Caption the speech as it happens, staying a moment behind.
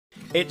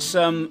It's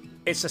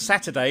a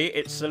Saturday.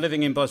 It's a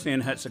Living in Bosnia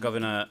and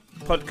Herzegovina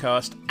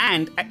podcast,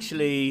 and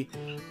actually,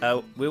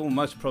 we will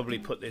most probably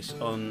put this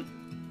on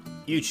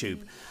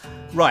YouTube.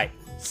 Right,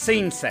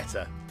 scene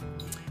setter.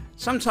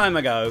 Some time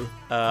ago,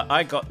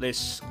 I got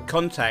this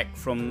contact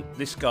from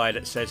this guy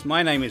that says,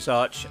 "My name is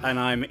Arch, and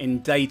I'm in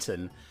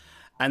Dayton."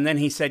 And then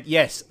he said,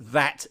 "Yes,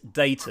 that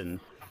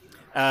Dayton."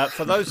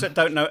 For those that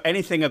don't know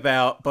anything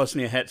about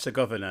Bosnia and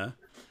Herzegovina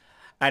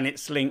and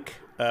its link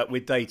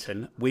with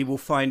Dayton, we will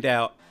find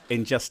out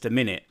in just a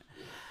minute.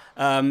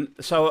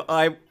 So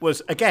I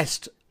was a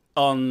guest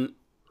on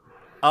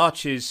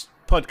Arch's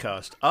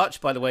podcast.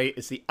 Arch, by the way,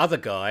 is the other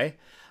guy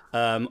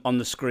on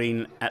the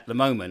screen at the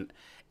moment.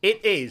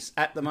 It is,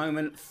 at the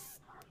moment,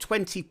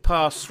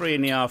 3:20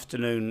 in the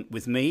afternoon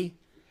with me.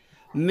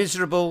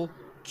 Miserable,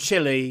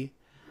 chilly.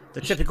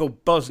 The typical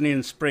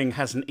Bosnian spring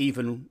hasn't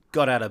even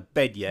got out of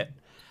bed yet.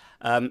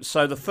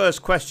 So the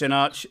first question,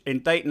 Arch, in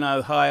Dayton,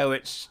 Ohio,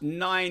 it's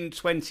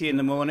 9:20 in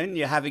the morning.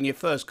 You're having your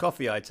first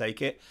coffee, I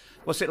take it.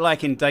 What's it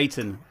like in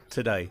Dayton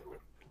today?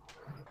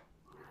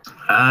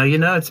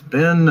 It's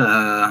been,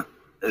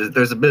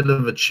 there's a bit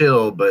of a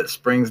chill, but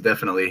spring's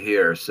definitely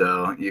here.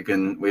 So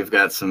we've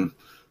got some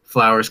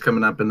flowers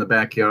coming up in the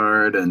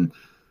backyard, and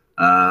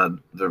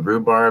the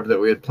rhubarb that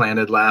we had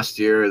planted last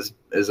year is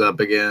up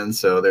again.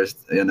 So there's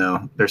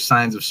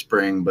signs of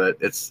spring, but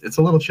it's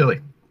a little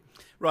chilly.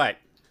 Right.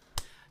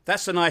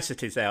 That's the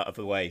niceties out of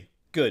the way.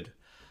 Good.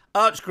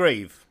 Arch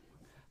Grieve,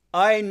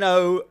 I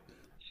know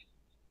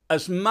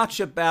as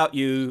much about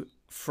you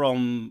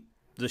from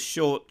the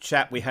short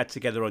chat we had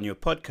together on your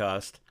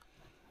podcast.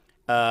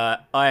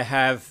 I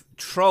have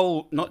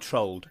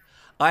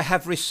I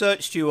have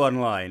researched you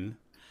online,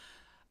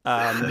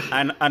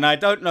 and I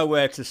don't know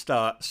where to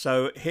start.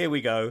 So here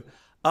we go.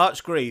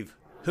 Arch Grieve,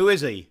 who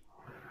is he?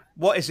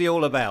 What is he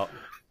all about?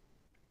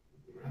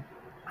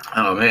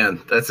 Oh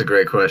man, that's a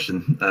great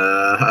question.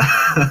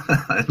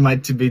 It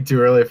might be too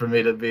early for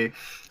me to be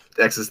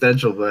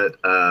existential, but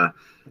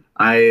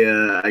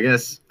I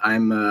guess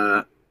I'm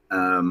I'm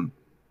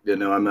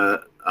a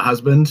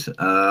husband,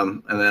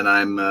 and then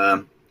I'm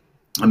a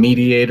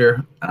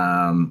mediator.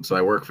 So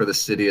I work for the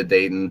city of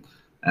Dayton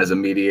as a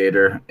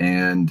mediator,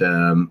 and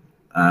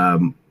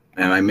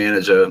I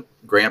manage a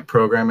grant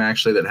program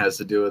actually that has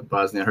to do with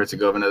Bosnia and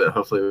Herzegovina that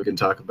hopefully we can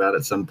talk about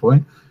at some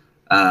point.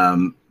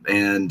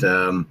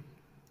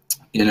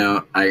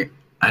 I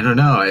don't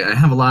know. I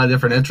have a lot of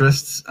different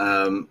interests.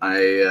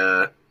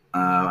 I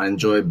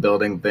enjoy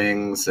building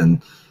things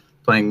and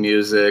playing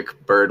music,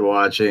 bird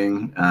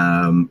watching.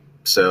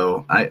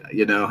 So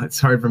it's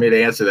hard for me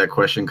to answer that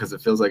question because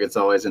it feels like it's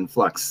always in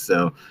flux.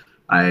 So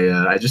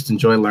I just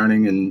enjoy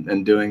learning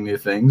and doing new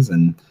things.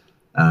 And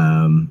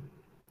I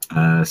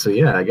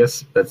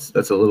guess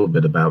that's a little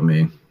bit about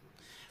me.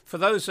 For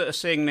those that are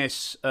seeing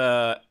this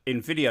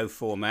in video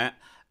format,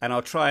 and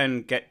I'll try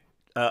and get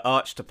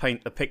Arch to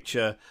paint a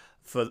picture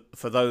for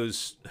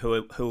those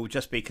who will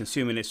just be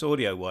consuming this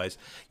audio-wise.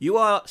 You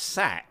are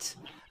sat,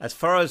 as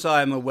far as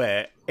I am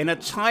aware, in a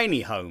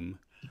tiny home.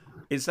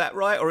 Is that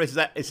right, or is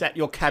that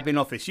your cabin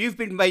office? You've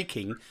been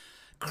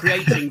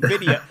creating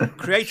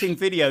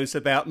videos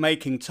about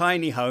making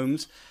tiny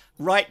homes,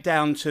 right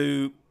down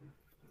to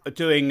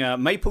doing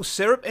maple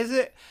syrup. Is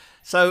it?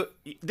 So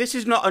this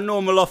is not a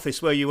normal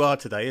office where you are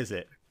today, is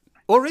it?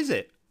 Or is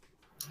it?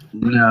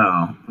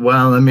 No.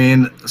 Well,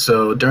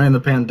 so during the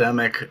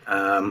pandemic,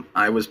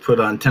 I was put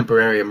on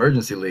temporary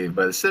emergency leave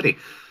by the city.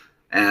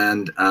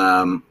 And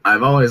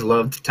I've always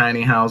loved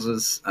tiny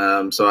houses.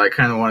 So I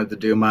kind of wanted to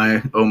do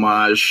my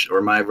homage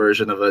or my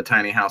version of a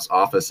tiny house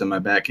office in my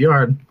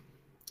backyard.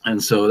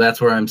 And so that's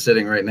where I'm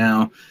sitting right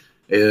now.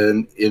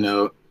 And,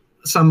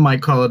 some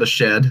might call it a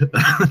shed,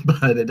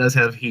 but it does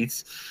have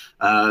heat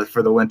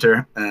for the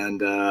winter.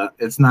 And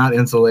it's not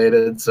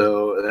insulated.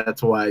 So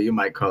that's why you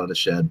might call it a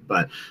shed.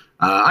 But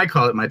I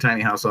call it my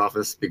tiny house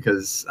office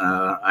because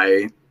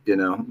I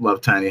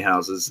love tiny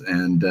houses,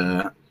 and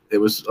it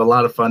was a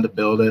lot of fun to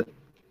build it.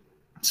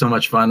 So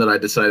much fun that I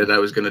decided I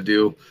was going to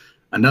do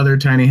another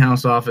tiny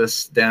house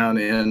office down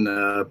in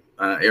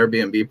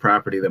Airbnb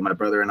property that my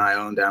brother and I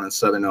own down in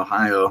Southern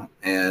Ohio.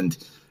 And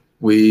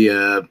we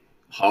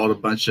hauled a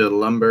bunch of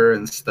lumber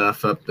and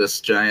stuff up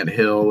this giant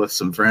hill with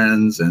some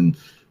friends and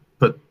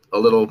put a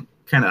little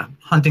kind of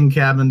hunting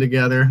cabin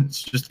together.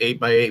 It's just 8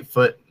 by 8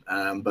 foot.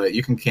 But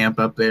you can camp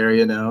up there,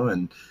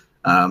 and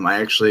I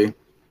actually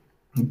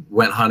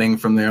went hunting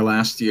from there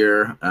last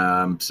year.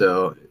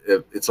 So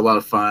it's a lot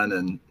of fun,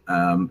 and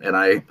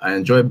I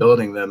enjoy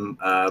building them,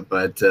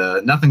 but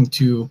nothing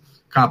too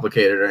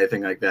complicated or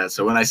anything like that.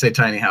 So when I say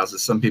tiny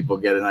houses, some people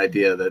get an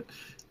idea that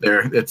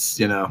it's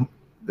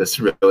this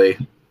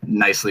really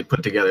nicely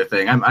put together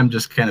thing. I'm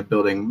just kind of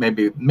building,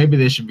 maybe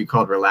they should be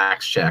called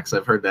relax shacks.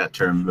 I've heard that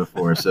term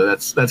before. So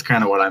that's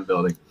kind of what I'm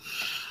building.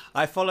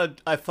 I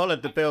followed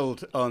the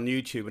build on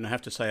YouTube, and I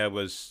have to say I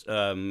was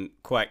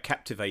quite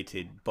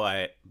captivated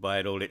by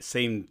it all. It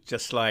seemed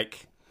just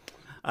like,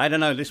 I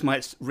don't know, this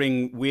might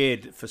ring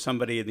weird for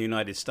somebody in the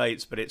United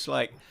States, but it's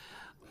like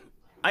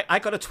I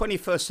got a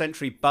 21st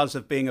century buzz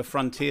of being a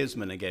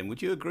frontiersman again.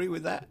 Would you agree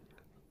with that?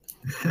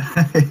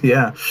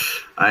 Yeah,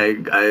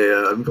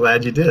 I'm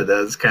glad you did.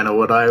 That's kind of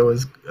what I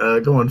was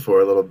going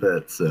for a little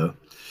bit. So,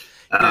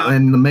 Now,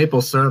 and the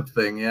maple syrup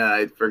thing, yeah,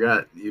 I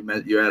forgot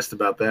you asked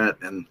about that,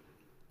 and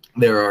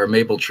there are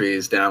maple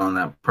trees down on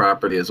that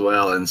property as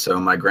well. And so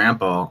my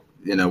grandpa,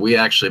 we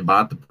actually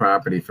bought the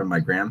property from my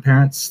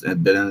grandparents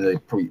and been in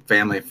the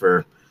family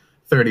for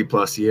 30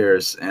 plus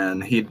years,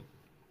 and he'd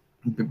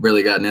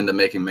really gotten into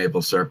making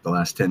maple syrup the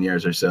last 10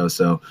 years or so.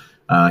 So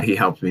he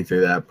helped me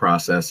through that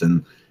process,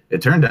 and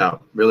it turned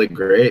out really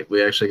great.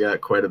 We actually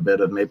got quite a bit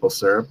of maple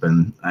syrup,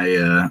 and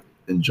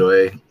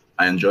enjoy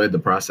I enjoyed the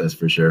process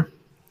for sure.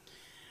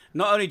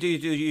 not only do you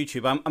do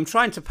YouTube, I'm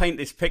trying to paint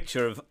this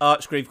picture of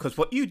Archgreave because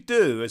what you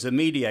do as a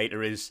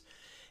mediator is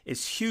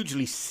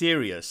hugely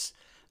serious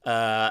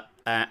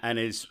and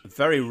is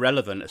very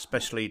relevant,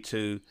 especially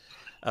to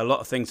a lot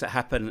of things that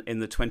happen in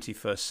the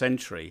 21st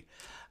century.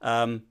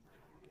 Um,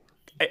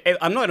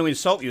 I'm not going to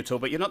insult you at all,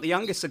 but you're not the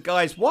youngest of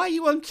guys. Why are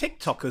you on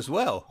TikTok as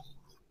well?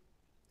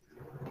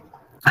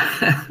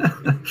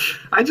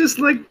 I just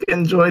like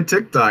enjoy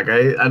TikTok.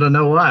 I don't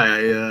know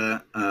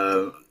why.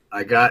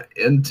 I got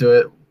into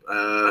it.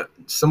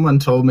 Someone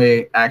told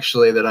me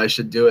actually that I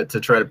should do it to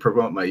try to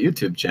promote my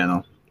YouTube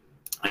channel,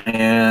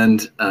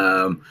 and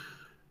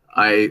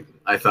I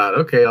thought,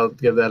 okay, I'll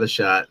give that a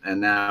shot. And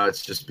now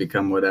it's just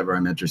become whatever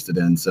I'm interested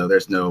in. So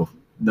there's no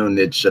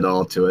niche at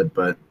all to it.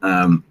 But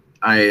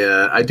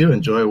I do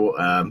enjoy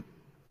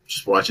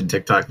just watching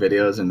TikTok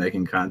videos and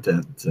making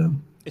content. So.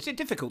 Is it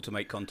difficult to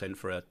make content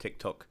for a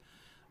TikTok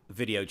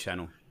video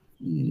channel?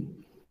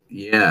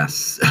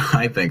 Yes,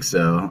 I think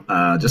so.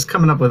 Just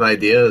coming up with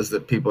ideas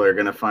that people are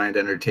going to find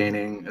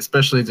entertaining,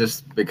 especially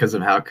just because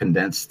of how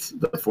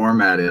condensed the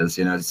format is.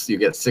 You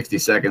get 60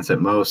 seconds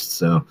at most.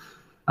 So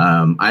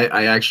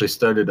I actually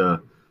started a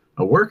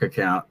work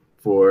account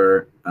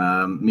for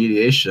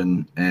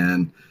mediation,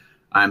 and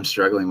I'm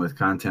struggling with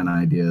content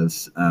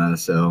ideas.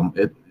 So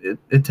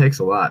it takes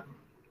a lot.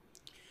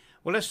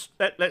 Well,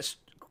 let's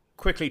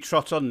quickly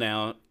trot on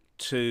now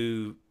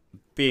to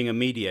being a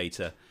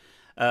mediator.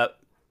 Uh,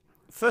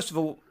 First of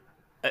all,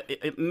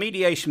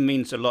 mediation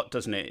means a lot,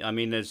 doesn't it? I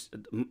mean,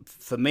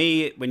 for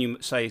me, when you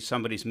say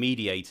somebody's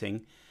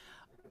mediating,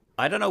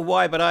 I don't know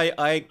why, but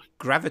I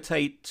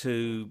gravitate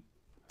to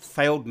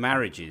failed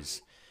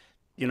marriages.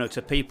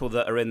 To people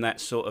that are in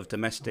that sort of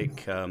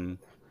domestic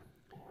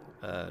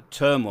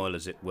turmoil,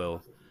 as it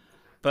will.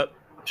 But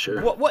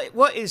Sure.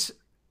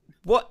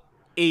 what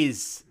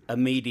is a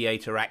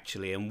mediator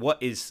actually, and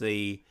what is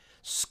the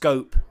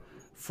scope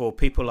for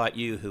people like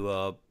you who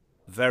are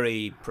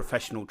very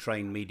professional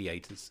trained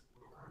mediators?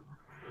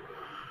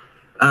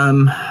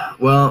 Um,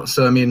 well,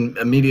 so I mean,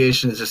 a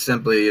mediation is just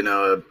simply,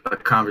 a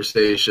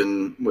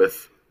conversation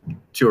with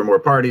two or more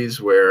parties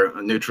where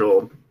a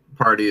neutral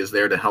party is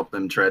there to help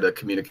them try to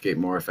communicate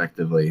more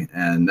effectively,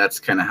 and that's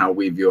kind of how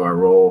we view our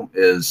role.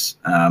 There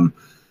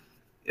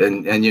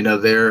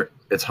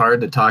it's hard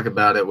to talk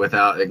about it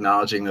without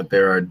acknowledging that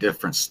there are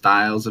different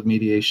styles of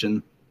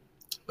mediation,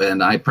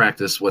 and I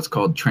practice what's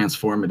called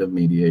transformative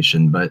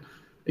mediation. But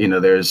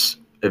there's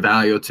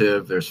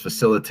evaluative, there's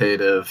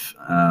facilitative,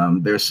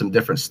 there's some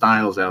different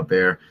styles out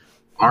there.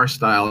 Our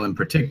style in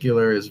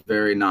particular is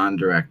very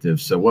non-directive.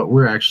 So what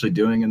we're actually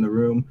doing in the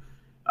room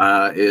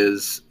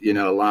is a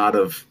lot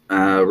of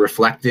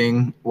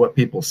reflecting what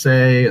people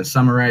say and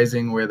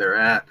summarizing where they're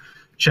at,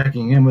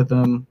 checking in with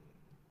them,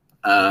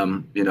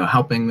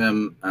 helping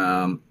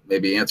them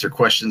maybe answer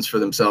questions for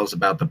themselves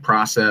about the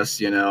process,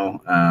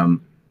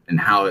 and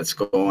how it's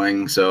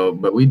going. So,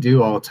 but we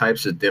do all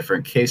types of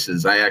different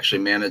cases. I actually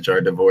manage our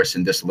divorce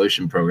and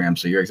dissolution program.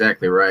 So you're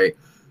exactly right.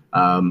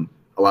 A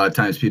lot of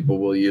times people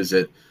will use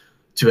it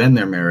to end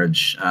their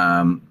marriage.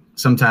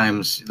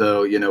 Sometimes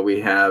though,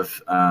 we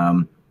have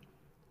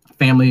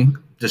family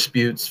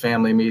disputes,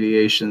 family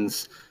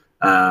mediations.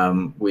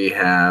 We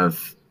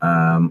have,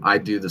 I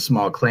do the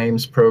small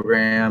claims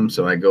program.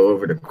 So I go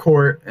over to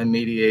court and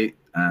mediate.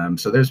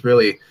 So there's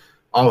really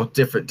all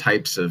different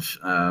types of,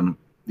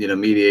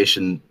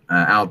 mediation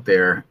out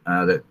there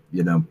that,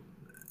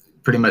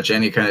 pretty much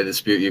any kind of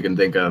dispute you can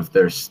think of,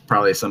 there's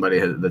probably somebody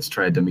that's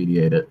tried to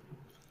mediate it.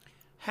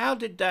 How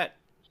did that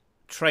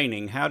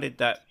training, how did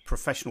that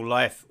professional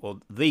life, or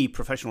the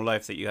professional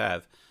life that you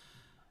have,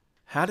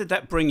 how did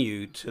that bring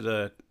you to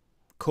the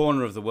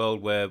corner of the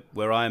world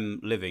where I'm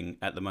living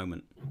at the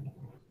moment?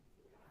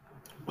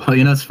 Well,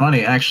 it's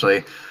funny,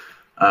 actually.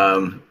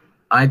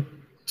 I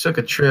took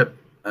a trip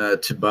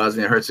to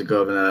Bosnia and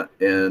Herzegovina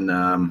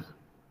in,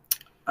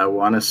 I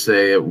want to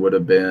say it would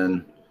have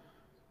been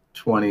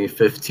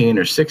 2015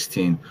 or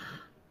 16.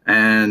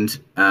 And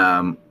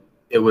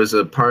it was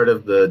a part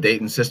of the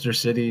Dayton Sister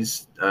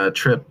Cities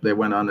trip. They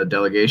went on a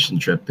delegation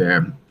trip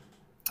there.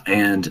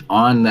 And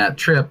on that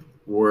trip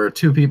were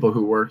two people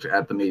who worked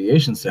at the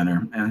mediation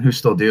center and who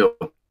still do.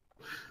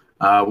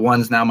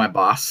 One's now my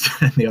boss,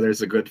 and the other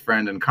is a good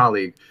friend and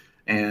colleague.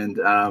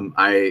 And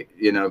I,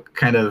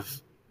 kind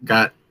of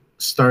got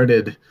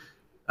started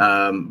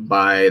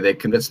they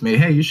convinced me,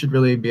 hey, you should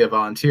really be a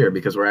volunteer,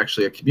 because we're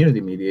actually a community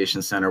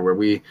mediation center where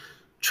we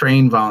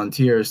train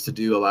volunteers to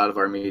do a lot of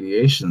our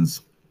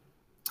mediations.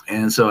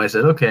 And so I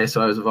said, okay.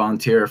 So I was a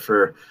volunteer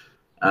for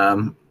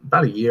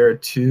about a year or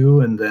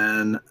two, and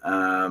then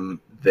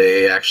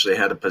they actually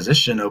had a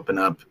position open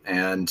up,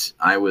 and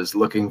I was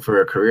looking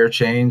for a career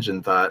change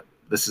and thought,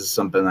 this is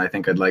something I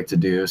think I'd like to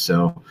do.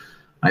 So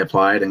I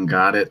applied and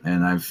got it,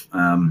 and I've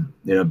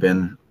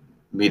been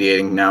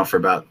mediating now for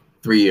about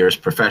 3 years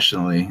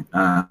professionally.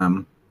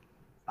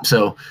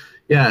 So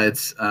yeah,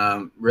 it's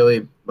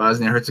really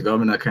Bosnia and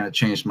Herzegovina kind of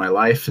changed my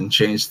life and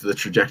changed the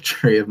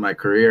trajectory of my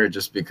career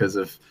just because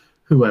of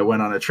who I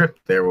went on a trip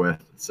there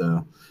with.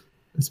 So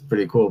it's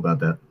pretty cool about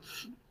that.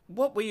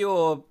 What were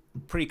your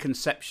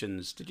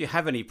preconceptions? Did you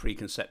have any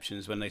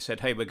preconceptions when they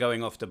said, "Hey, we're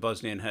going off to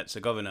Bosnia and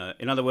Herzegovina"?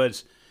 In other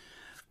words,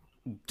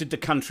 did the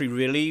country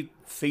really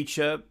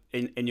feature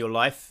in your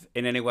life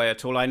in any way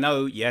at all? I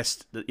know,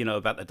 yes,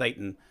 about the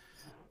Dayton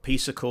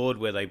peace accord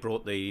where they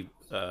brought the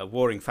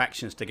warring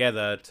factions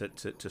together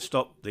to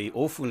stop the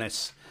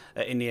awfulness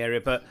in the area.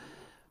 But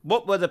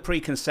what were the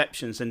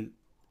preconceptions, and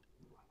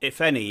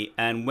if any,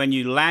 and when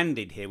you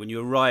landed here, when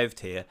you arrived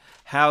here,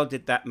 how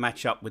did that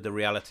match up with the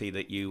reality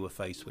that you were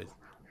faced with?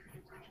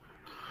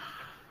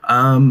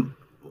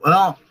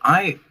 Well,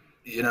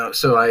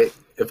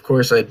 of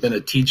course, I'd been a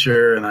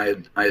teacher, and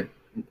I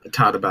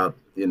taught about,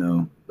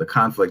 the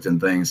conflict and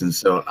things. And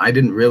so I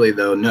didn't really,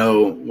 though,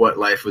 know what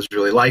life was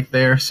really like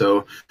there.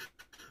 So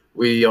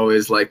we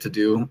always like to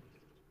do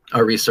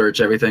our research,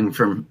 everything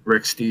from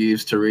Rick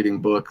Steves to reading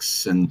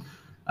books. And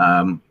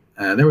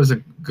there was a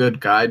good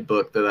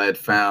guidebook that I had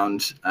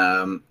found.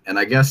 And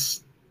I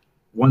guess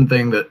one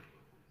thing that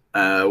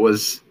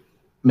was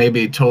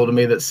maybe told to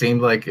me that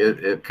seemed like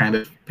it kind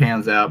of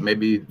pans out.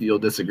 Maybe you'll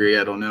disagree,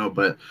 I don't know.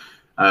 But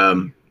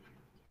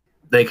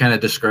they kind of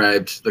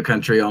described the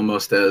country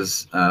almost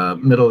as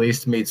Middle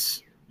East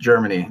meets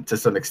Germany to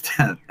some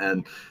extent.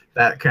 And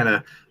that kind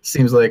of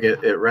seems like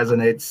it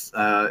resonates.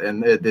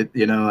 And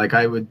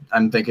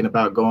I'm thinking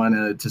about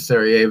going to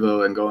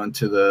Sarajevo and going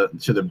to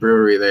the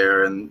brewery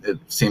there. And it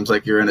seems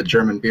like you're in a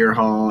German beer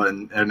hall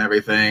and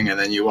everything. And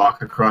then you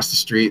walk across the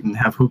street and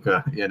have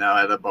hookah,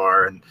 at a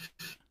bar. And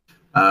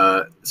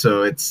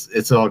so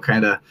it's all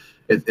kind of,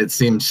 it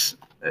seems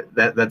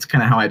that's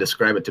kind of how I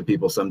describe it to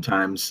people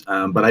sometimes.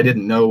 But I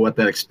didn't know what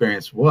that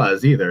experience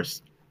was either,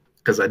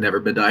 because I'd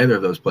never been to either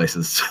of those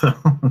places. So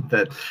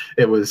that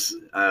it was,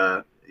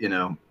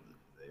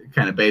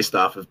 kind of based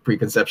off of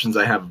preconceptions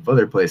I have of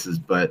other places.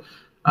 But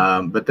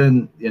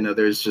then,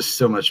 there's just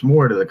so much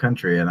more to the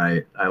country, and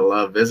I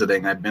love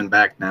visiting. I've been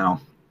back now,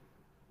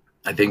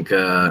 I think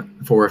 4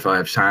 or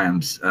 5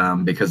 times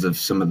because of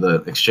some of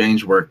the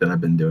exchange work that I've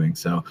been doing.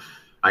 So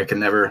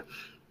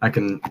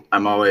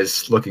I'm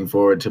always looking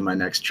forward to my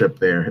next trip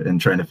there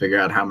and trying to figure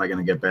out how am I going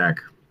to get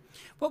back.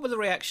 What were the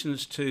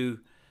reactions to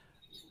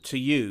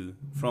you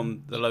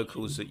from the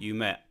locals that you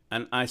met?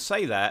 And I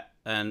say that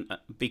and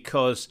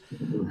because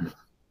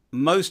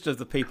most of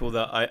the people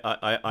that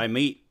I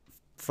meet,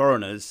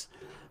 foreigners,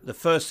 the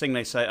first thing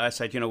they say, I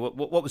said,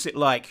 what was it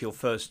like your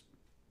first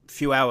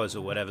few hours or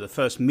whatever, the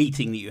first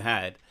meeting that you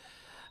had?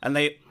 And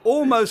they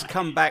almost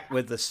come back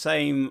with the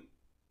same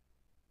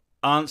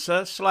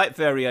answer, slight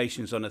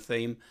variations on a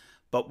theme,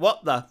 but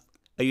what the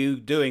are you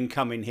doing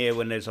coming here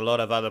when there's a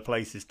lot of other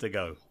places to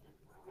go?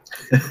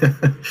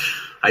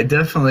 I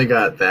definitely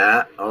got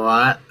that a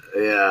lot.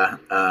 Yeah.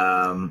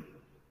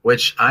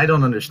 Which I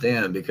don't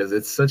understand because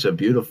it's such a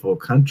beautiful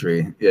country,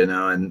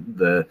 and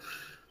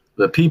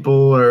the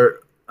people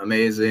are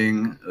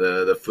amazing.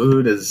 The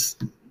food is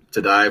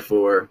to die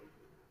for.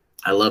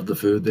 I love the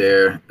food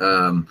there.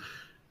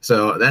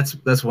 So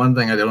that's one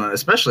thing I don't,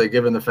 especially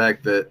given the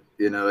fact that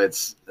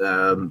it's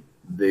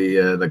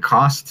the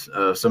cost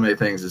of so many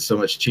things is so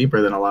much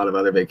cheaper than a lot of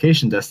other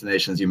vacation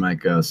destinations you might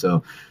go.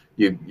 So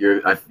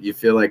you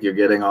feel like you're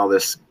getting all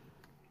this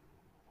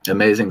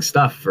amazing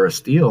stuff for a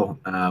steal.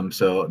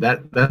 So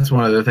that's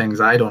one of the things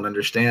I don't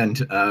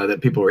understand that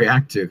people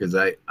react to, because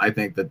I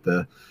think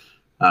that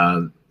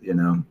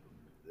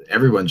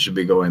everyone should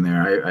be going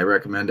there. I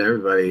recommend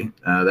everybody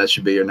that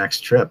should be your next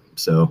trip.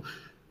 So,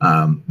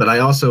 but I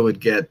also would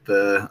get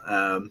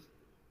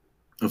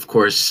of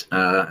course,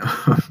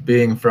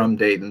 being from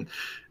Dayton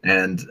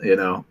and,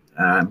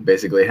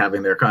 basically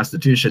having their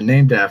constitution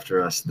named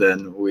after us,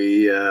 then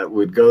we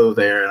would go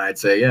there and I'd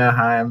say, yeah,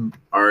 hi, I'm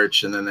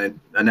Arch. And then they'd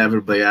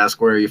inevitably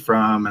ask, where are you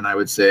from? And I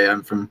would say,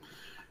 I'm from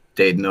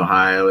Dayton,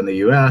 Ohio in the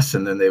US.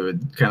 And then they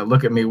would kind of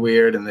look at me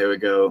weird and they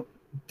would go,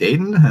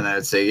 Dayton? And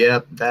I'd say,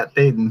 yep, that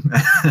Dayton.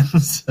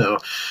 So,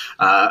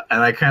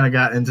 and I kind of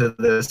got into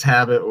this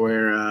habit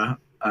where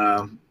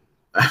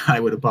I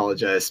would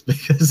apologize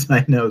because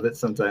I know that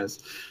sometimes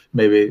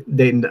maybe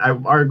Dayton,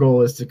 our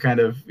goal is to kind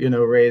of,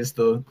 raise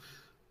the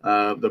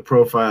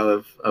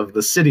profile of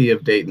the city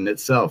of Dayton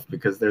itself,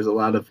 because there's a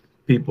lot of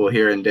people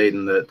here in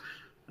Dayton that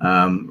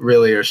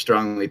really are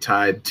strongly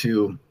tied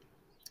to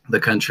the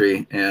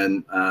country.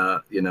 And,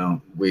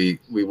 we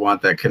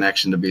want that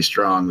connection to be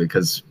strong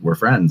because we're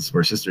friends,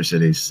 we're sister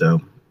cities.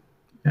 So,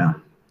 yeah.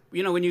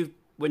 When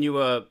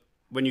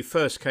you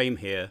first came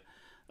here,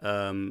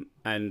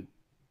 and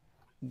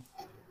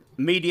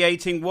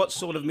mediating? What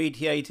sort of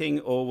mediating,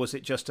 or was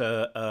it just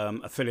a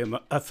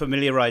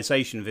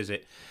familiarization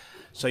visit,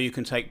 so you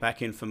can take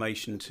back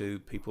information to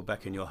people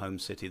back in your home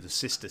city, the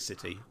sister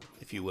city,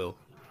 if you will?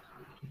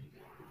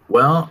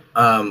 Well,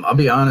 I'll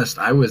be honest.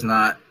 I was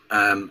not.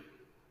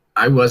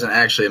 I wasn't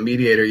actually a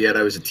mediator yet.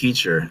 I was a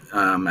teacher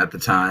at the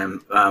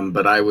time,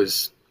 but I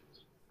was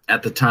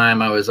at the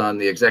time I was on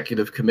the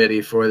executive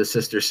committee for the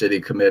Sister City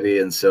Committee,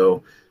 and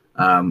so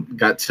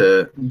got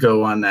to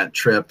go on that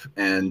trip.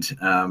 And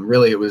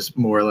really, it was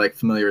more like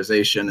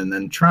familiarization, and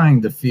then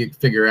trying to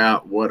figure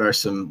out what are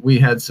some. We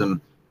had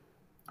some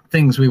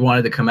things we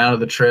wanted to come out of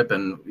the trip,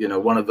 and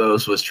one of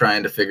those was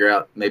trying to figure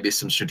out maybe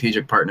some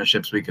strategic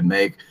partnerships we could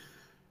make.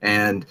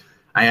 And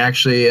I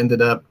actually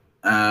ended up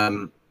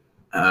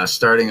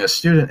starting a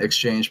student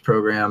exchange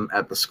program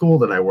at the school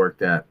that I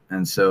worked at.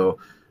 And so,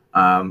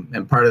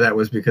 and part of that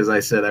was because I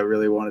said I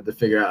really wanted to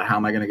figure out how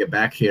am I going to get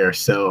back here.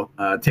 So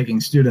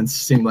taking students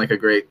seemed like a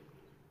great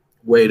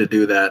way to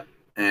do that.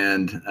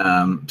 And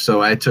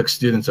so I took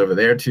students over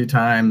there 2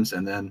 times,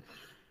 and then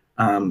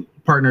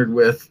partnered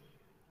with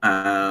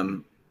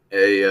an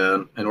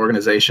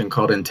organization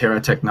called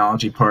Intera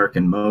Technology Park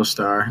in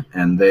Mostar,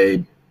 and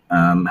they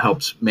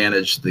helped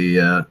manage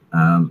the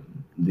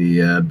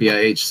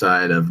BIH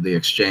side of the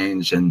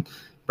exchange and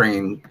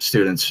bringing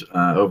students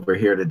over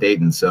here to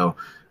Dayton. So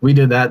we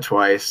did that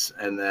twice.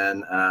 And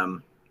then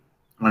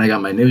when I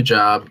got my new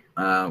job,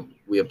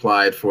 we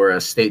applied for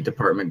a State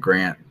Department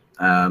grant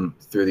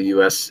through the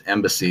U.S.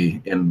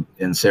 Embassy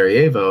in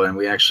Sarajevo, and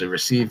we actually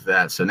received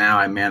that. So now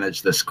I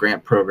manage this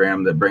grant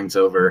program that brings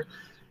over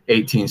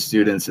 18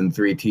 students and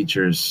 3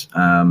 teachers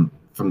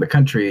from the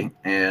country.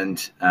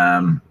 And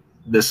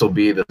this will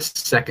be the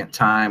second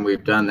time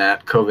we've done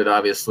that. COVID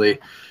obviously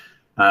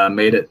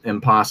made it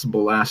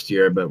impossible last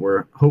year, but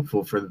we're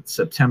hopeful for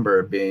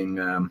September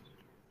being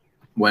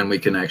when we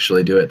can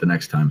actually do it the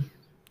next time.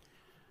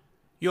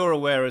 You're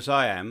aware, as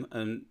I am,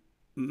 and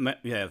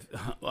yeah,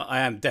 I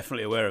am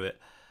definitely aware of it.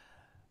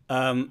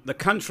 The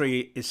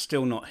country is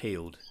still not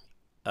healed.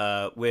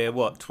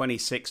 We're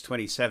 26,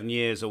 27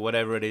 years or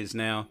whatever it is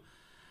now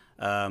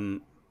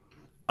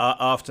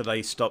after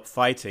they stopped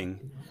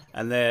fighting.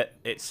 And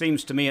it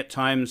seems to me at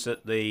times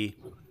that the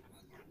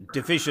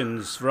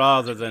divisions,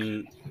 rather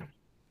than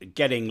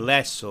getting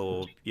less,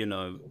 or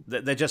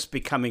they're just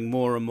becoming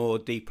more and more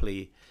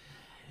deeply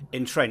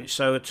entrenched.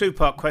 So a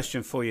 2-part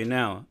question for you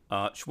now,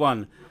 Arch.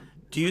 1,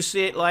 do you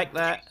see it like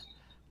that?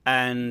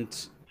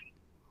 And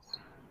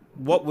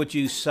what would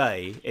you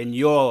say, in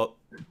your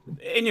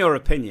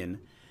opinion,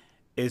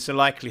 is the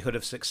likelihood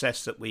of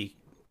success that we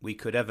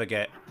could ever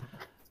get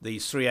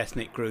these 3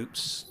 ethnic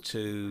groups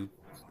to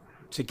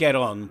get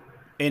on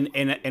in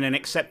an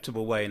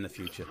acceptable way in the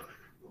future?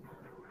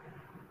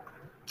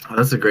 Oh,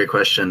 that's a great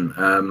question.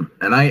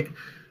 And I,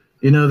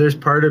 there's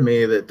part of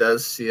me that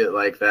does see it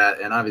like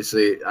that. And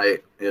obviously I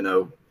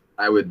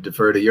would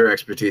defer to your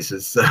expertise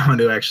as someone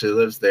who actually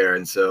lives there.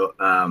 And so,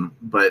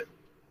 but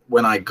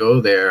when I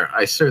go there,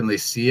 I certainly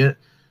see it.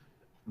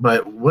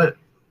 But what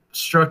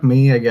struck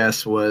me, I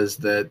guess, was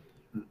that,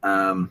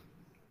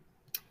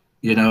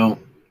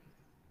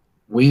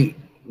 we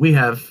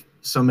have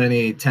so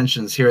many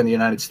tensions here in the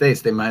United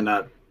States. They might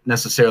not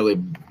necessarily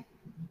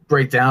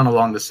break down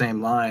along the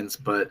same lines,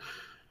 but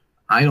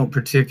I don't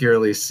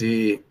particularly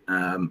see.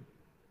 I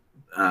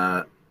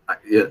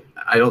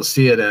don't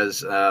see it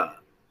as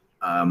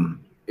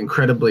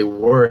incredibly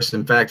worse.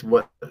 In fact,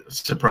 what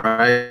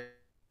surprises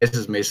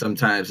me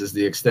sometimes is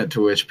the extent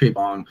to which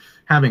people,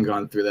 having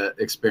gone through that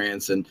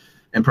experience and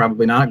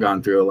probably not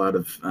gone through a lot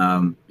of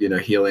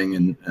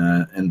healing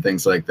and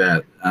things like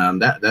that.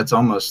 That's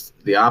almost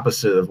the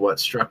opposite of what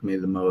struck me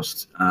the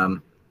most. I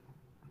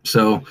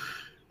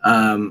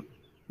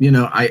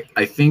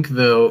think,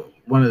 though,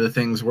 one of the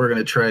things we're going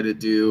to try to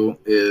do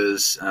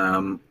is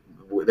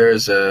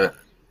there's a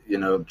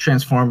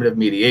transformative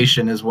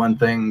mediation is one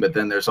thing, but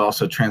then there's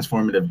also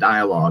transformative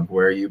dialogue,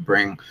 where you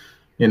bring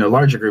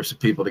larger groups of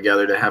people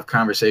together to have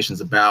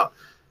conversations about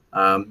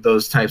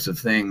those types of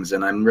things.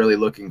 And I'm really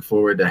looking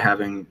forward to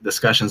having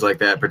discussions like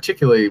that,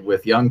 particularly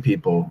with young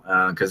people,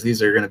 because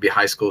these are going to be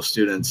high school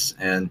students.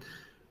 And,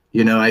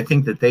 I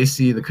think that they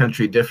see the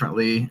country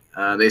differently.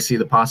 They see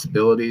the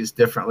possibilities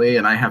differently.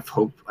 And I have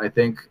hope, I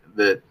think,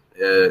 that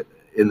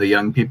in the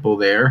young people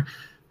there,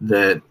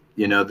 that,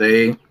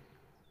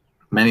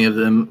 many of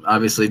them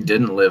obviously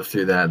didn't live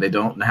through that. They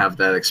don't have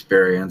that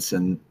experience.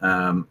 And,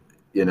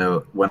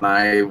 when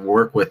I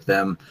work with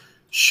them,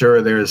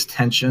 sure, there's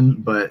tension,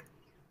 but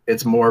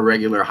it's more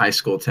regular high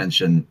school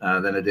tension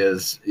than it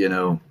is,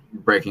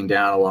 breaking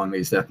down along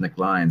these ethnic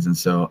lines. And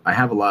so I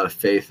have a lot of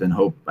faith and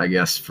hope, I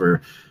guess,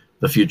 for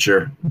the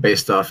future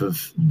based off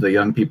of the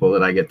young people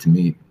that I get to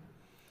meet.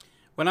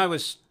 When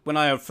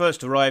I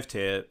first arrived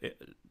here,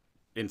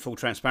 in full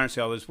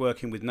transparency, I was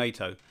working with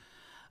NATO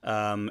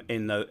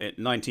in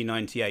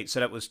 1998. So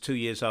that was 2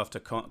 years after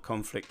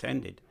conflict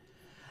ended.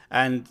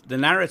 And the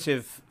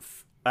narrative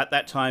at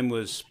that time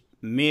was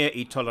mere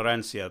y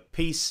tolerancia,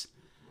 peace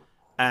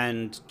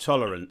and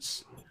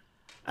tolerance.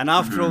 And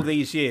after all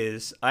these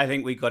years, I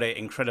think we got it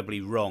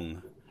incredibly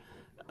wrong.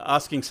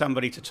 asking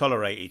somebody to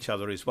tolerate each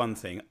other is one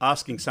thing.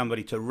 Asking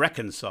somebody to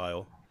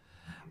reconcile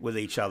with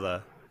each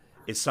other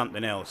is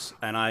something else.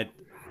 And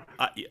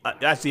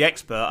as the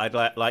expert,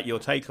 I'd like your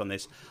take on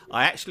this.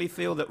 I actually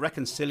feel that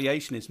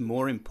reconciliation is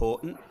more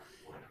important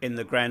in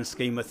the grand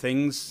scheme of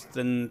things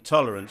than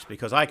tolerance,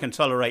 because I can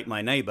tolerate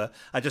my neighbour.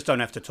 I just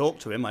don't have to talk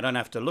to him. I don't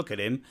have to look at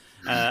him,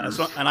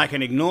 and I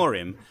can ignore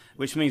him,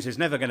 which means there's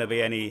never going to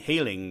be any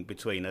healing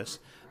between us.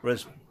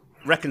 Whereas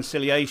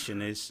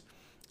reconciliation is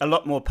a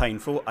lot more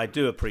painful. I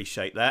do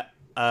appreciate that.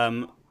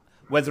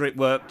 Whether it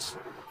worked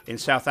in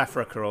South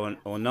Africa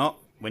or not,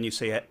 when you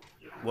see it,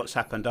 what's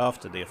happened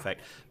after the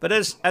effect. But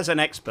as an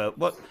expert,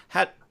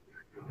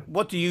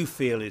 what do you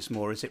feel is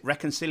more? Is it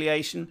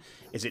reconciliation?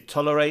 Is it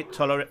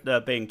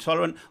being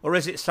tolerant? Or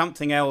is it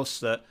something else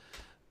that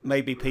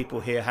maybe people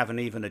here haven't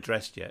even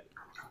addressed yet?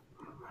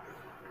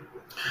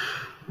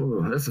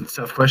 Ooh, that's a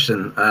tough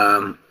question.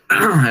 And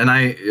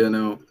I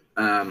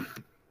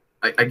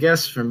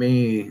guess for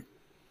me,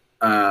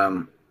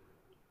 I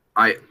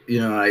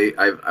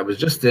was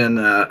just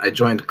I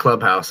joined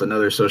Clubhouse,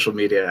 another social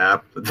media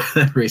app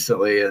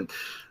recently, and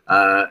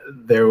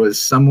there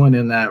was someone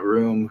in that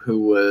room who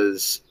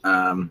was,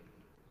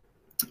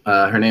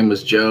 her name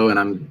was Joe, and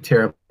I'm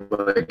terrible,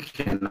 I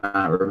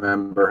cannot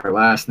remember her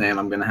last name.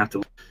 I'm going to have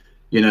to,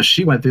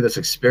 she went through this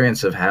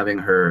experience of having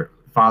her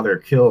father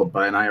killed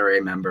by an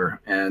IRA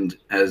member, and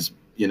has,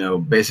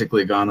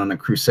 basically gone on a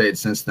crusade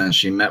since then.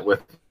 She met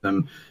with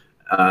them,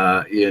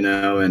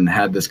 and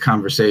had this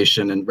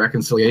conversation and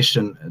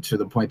reconciliation to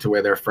the point to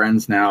where they're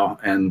friends now,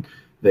 and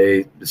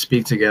they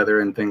speak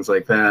together and things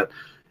like that.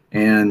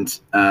 And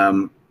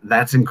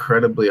that's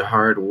incredibly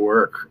hard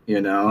work,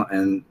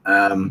 and,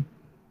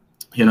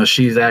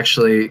 she's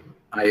actually,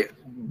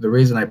 the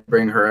reason I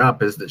bring her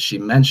up is that she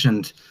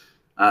mentioned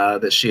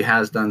that she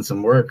has done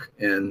some work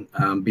in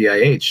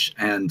BIH,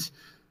 and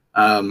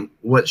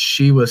what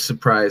she was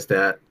surprised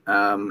at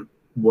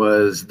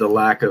was the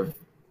lack of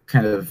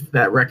kind of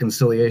that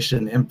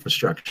reconciliation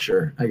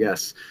infrastructure, I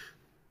guess.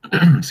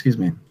 Excuse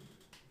me.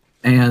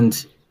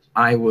 And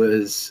I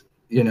was,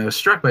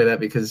 struck by that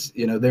because,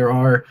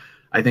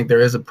 I think there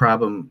is a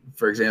problem,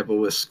 for example,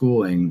 with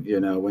schooling,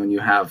 when you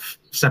have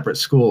separate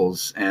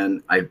schools.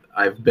 And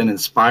I've been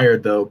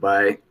inspired, though,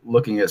 by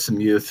looking at some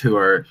youth who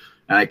are,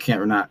 and I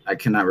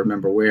cannot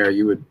remember where,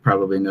 you would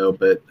probably know,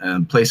 but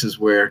places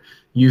where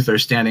youth are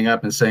standing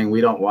up and saying,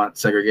 we don't want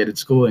segregated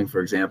schooling, for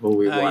example.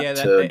 We want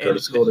to go to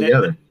school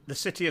together. The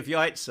city of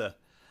Yaitse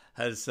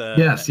has...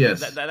 yes.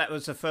 That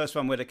was the first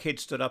one where the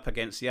kids stood up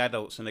against the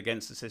adults and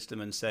against the system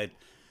and said,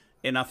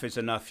 enough is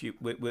enough,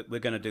 we're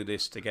going to do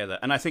this together.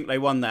 And I think they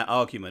won that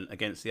argument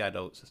against the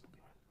adults.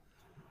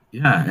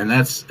 Yeah, and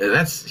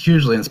that's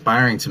hugely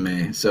inspiring to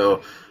me.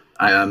 So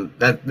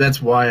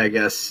that's why I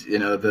guess,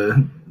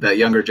 that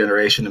younger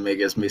generation to me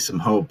gives me some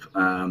hope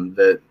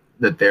that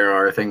there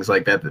are things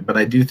like that. But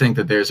I do think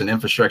that there's an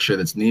infrastructure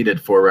that's needed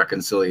for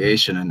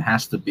reconciliation, and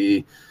has to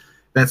be.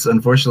 That's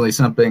unfortunately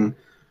something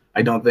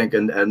I don't think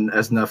and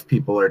as enough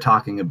people are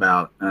talking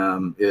about,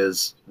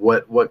 is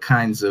what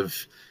kinds of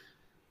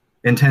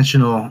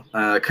intentional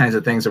kinds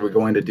of things are we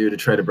going to do to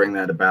try to bring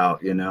that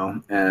about,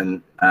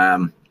 and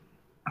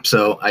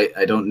so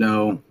I don't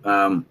know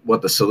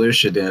what the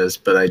solution is,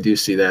 but I do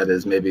see that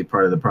as maybe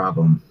part of the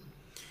problem.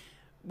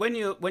 When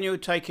you're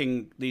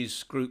taking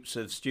these groups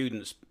of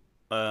students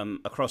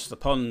across the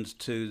pond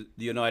to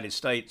the United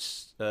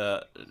States,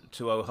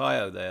 to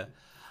Ohio there,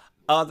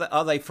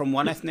 are they from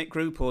one ethnic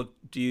group, or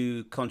do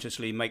you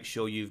consciously make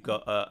sure you've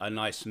got a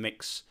nice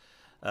mix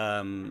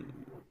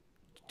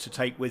to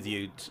take with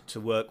you to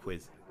work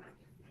with?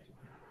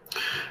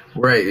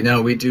 Right.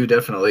 We do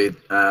definitely.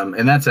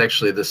 And that's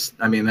actually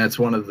that's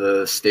one of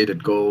the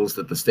stated goals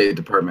that the State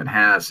Department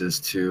has, is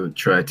to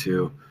try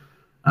to,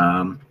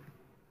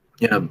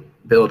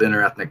 build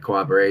interethnic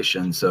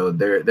cooperation. So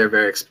they're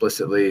very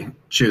explicitly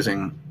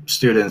choosing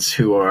students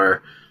who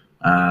are,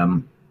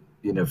 from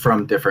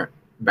different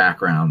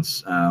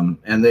backgrounds.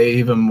 And they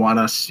even want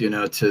us,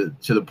 to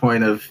the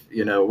point of,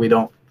 we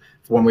don't,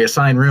 when we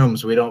assign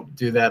rooms, we don't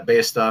do that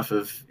based off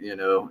of,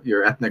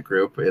 your ethnic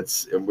group.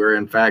 We're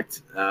in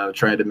fact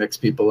trying to mix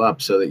people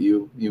up so that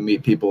you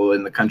meet people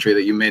in the country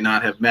that you may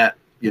not have met,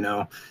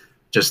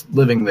 just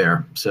living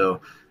there.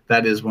 So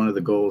that is one of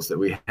the goals that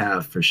we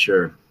have, for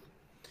sure.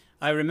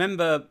 I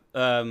remember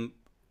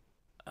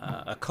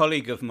a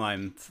colleague of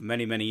mine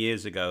many, many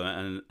years ago,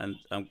 and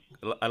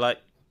I like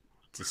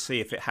to see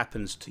if it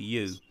happens to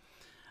you.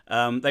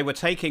 They were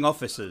taking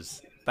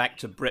officers back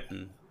to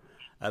Britain.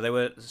 They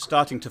were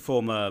starting to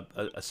form a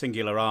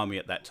singular army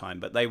at that time,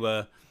 but they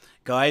were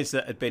guys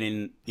that had been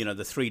in,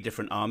 the 3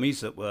 different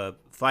armies that were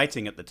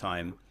fighting at the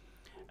time.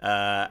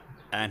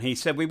 And he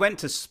said, we went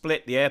to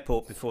Split, the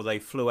airport, before they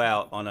flew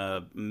out on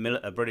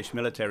a British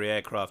military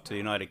aircraft to the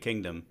United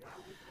Kingdom.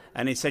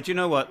 And he said, you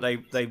know what,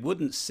 they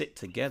wouldn't sit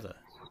together.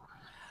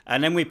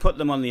 And then we put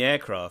them on the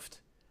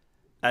aircraft,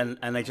 and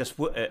they just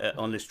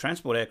on this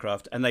transport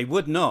aircraft, and they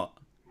would not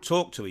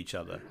talk to each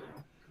other.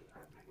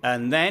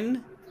 And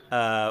then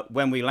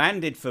when we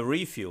landed for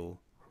refuel,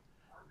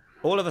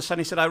 all of a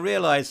sudden he said, I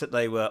realized that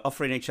they were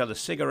offering each other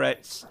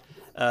cigarettes,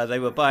 they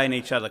were buying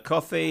each other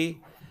coffee,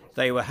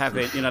 they were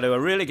having, they were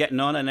really getting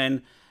on. And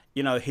then,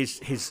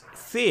 his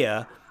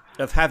fear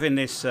of having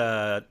this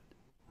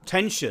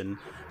tension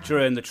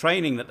during the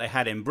training that they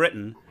had in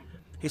Britain,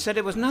 he said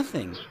it was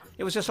nothing.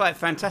 It was just like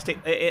fantastic.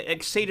 It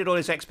exceeded all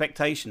his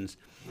expectations.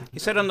 He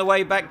said on the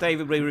way back,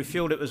 David, we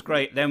refueled, it was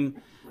great.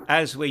 Then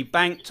as we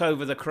banked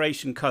over the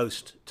Croatian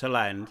coast to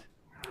land,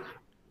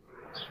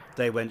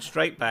 they went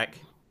straight back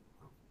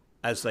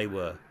as they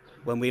were.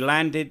 When we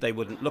landed, they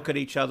wouldn't look at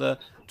each other,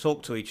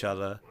 talk to each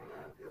other,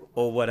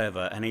 or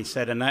whatever. And he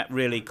said, and that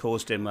really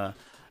caused him a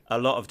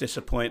lot of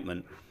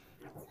disappointment.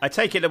 I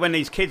take it that when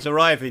these kids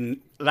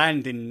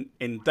land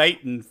in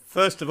Dayton,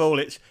 first of all,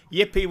 it's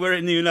yippee, we're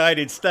in the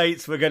United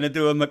States, we're going to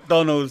do a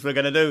McDonald's, we're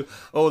going to do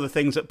all the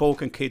things that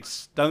Balkan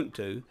kids don't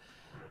do.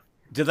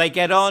 Do they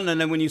get on, and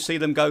then when you see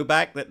them go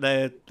back, that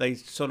they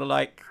sort of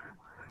like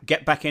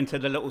get back into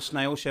the little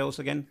snail shells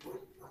again?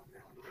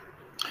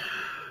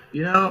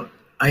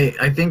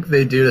 I think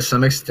they do to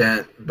some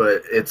extent,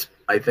 but it's,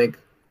 I think,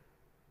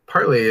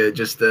 partly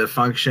just a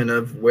function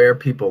of where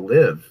people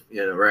live,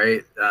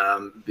 right?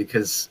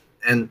 Because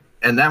and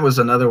that was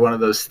another one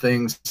of those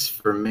things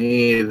for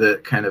me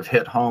that kind of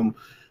hit home,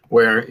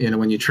 where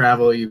when you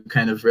travel, you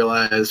kind of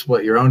realize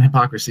what your own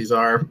hypocrisies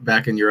are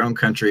back in your own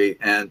country.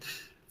 And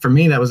for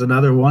me, that was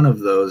another one of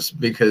those,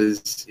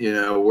 because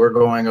we're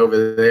going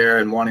over there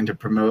and wanting to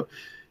promote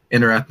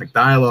interethnic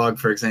dialogue,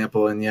 for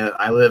example, and yet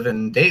I live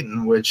in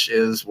Dayton, which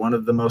is one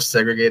of the most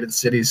segregated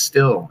cities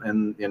still,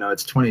 and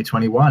it's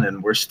 2021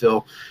 and we're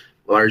still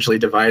largely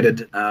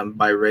divided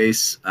by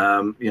race,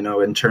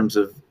 in terms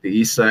of the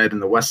east side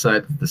and the west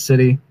side of the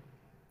city.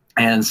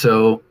 And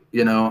so,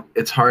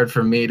 it's hard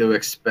for me to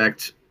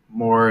expect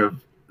more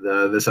of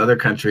this other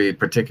country,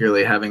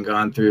 particularly having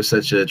gone through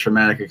such a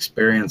traumatic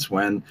experience,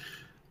 when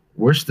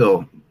we're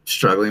still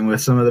struggling with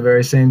some of the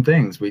very same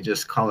things. We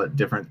just call it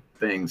different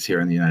things here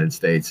in the United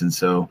States. And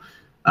so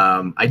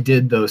I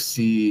did, though,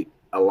 see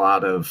a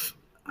lot of,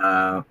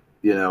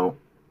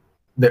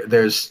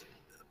 there's,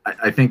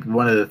 I think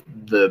one of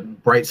the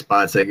bright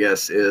spots, I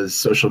guess, is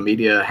social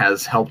media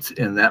has helped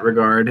in that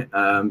regard,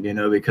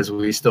 because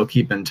we still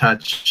keep in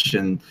touch,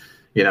 and,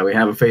 we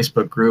have a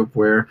Facebook group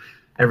where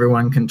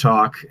everyone can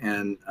talk,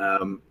 and,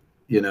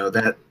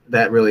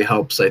 that really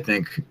helps, I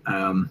think,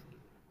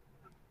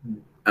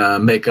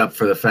 make up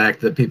for the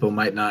fact that people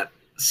might not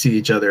see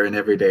each other in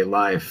everyday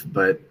life.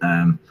 But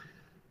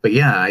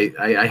yeah,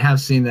 I have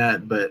seen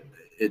that, but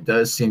it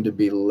does seem to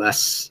be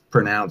less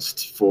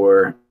pronounced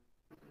for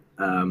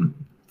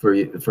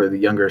the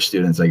younger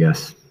students, I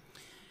guess.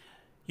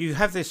 You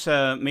have this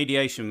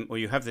mediation, or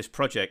you have this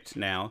project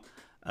now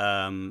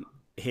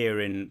here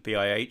in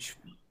BIH.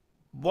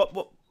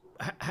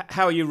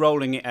 How are you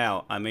rolling it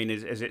out? I mean,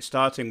 is it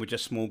starting with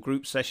just small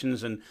group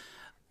sessions and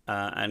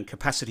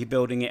capacity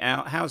building it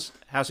out?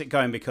 How's it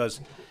going?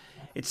 Because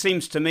it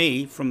seems to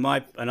me, from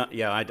my,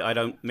 I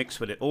don't mix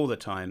with it all the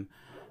time,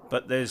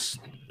 but there's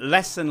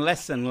less and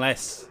less and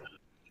less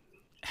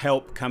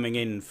help coming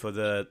in for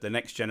the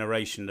next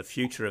generation, the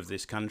future of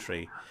this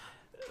country.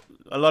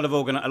 A lot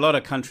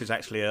of countries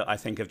actually, I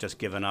think, have just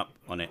given up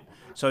on it.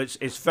 So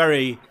it's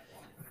very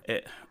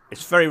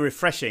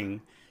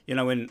refreshing,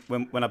 when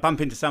I bump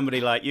into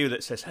somebody like you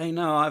that says, "Hey,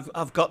 no,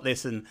 I've got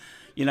this, and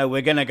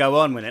we're going to go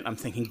on with it." I'm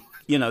thinking,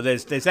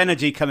 there's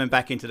energy coming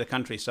back into the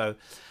country. So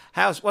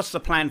what's the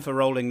plan for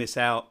rolling this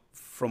out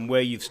from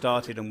where you've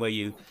started and where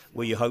you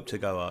hope to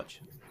go,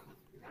 Arch?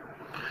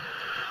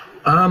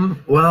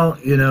 Well,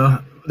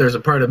 there's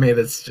a part of me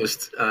that's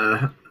just,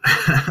 I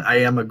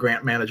am a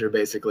grant manager,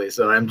 basically.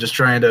 So I'm just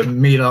trying to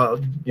meet all,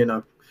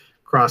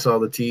 cross all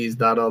the T's,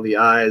 dot all the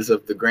I's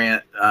of the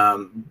grant.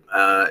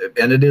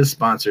 And it is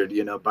sponsored,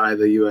 by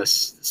the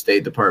U.S.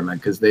 State Department,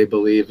 because they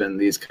believe in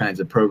these kinds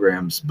of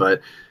programs.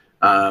 But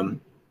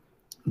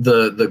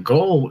the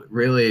goal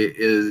really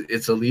is,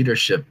 it's a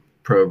leadership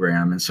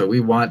program. And so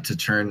we want to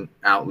turn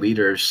out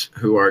leaders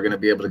who are going to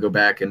be able to go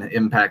back and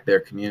impact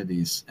their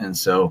communities. And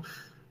so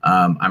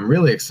I'm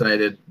really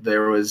excited.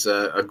 There was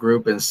a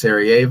group in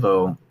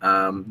Sarajevo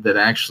that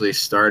actually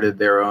started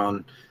their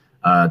own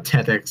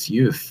TEDx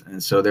Youth.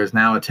 And so there's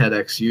now a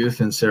TEDx Youth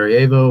in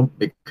Sarajevo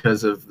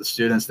because of the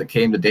students that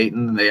came to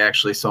Dayton, and they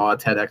actually saw a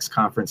TEDx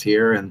conference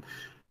here, and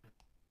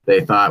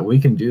they thought, we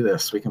can do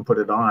this, we can put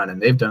it on. And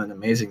they've done an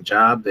amazing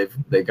job.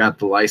 They got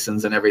the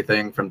license and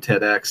everything from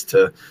TEDx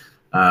to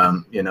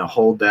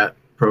hold that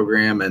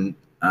program. And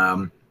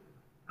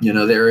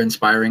they're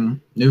inspiring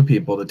new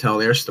people to tell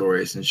their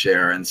stories and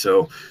share. And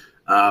so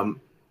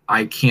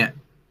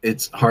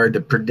it's hard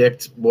to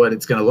predict what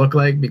it's going to look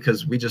like,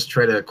 because we just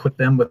try to equip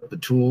them with the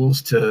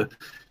tools to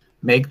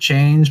make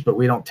change, but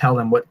we don't tell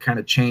them what kind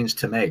of change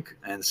to make.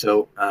 And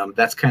so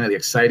that's kind of the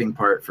exciting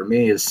part for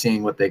me, is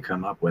seeing what they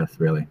come up with,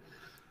 really.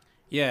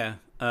 Yeah.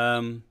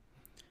 I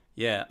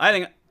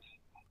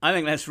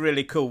think that's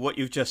really cool. What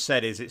you've just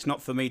said is, it's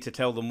not for me to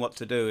tell them what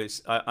to do.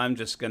 I'm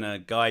just going to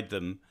guide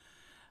them.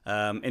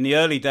 In the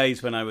early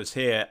days when I was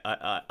here,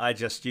 I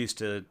just used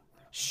to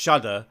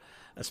shudder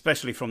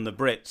especially from the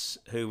Brits,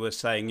 who were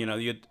saying, you know,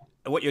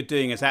 what you're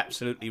doing is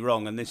absolutely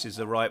wrong, and this is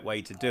the right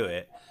way to do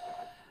it.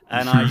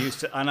 And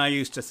I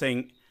used to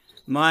think,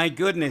 my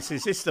goodness,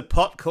 is this the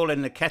pot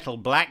calling the kettle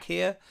black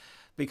here?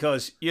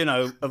 Because, you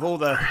know, of all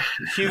the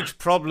huge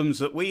problems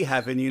that we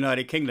have in the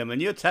United Kingdom,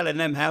 and you're telling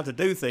them how to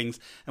do things,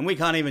 and we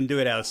can't even do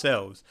it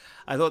ourselves.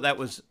 I thought that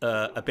was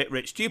a bit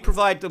rich. Do you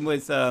provide them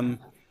with,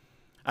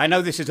 I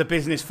know this is a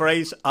business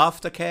phrase,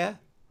 aftercare?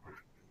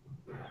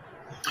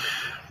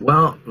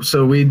 Well,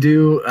 so we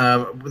do,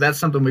 that's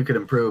something we could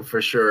improve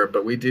for sure,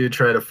 but we do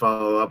try to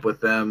follow up with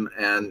them.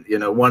 And, you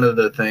know, one of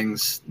the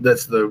things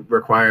that's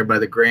required by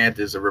the grant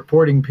is a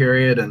reporting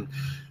period. And,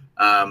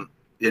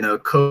 you know,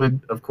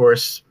 COVID, of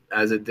course,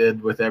 as it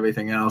did with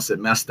everything else, it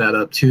messed that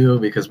up too,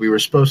 because we were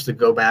supposed to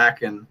go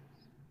back and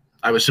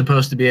I was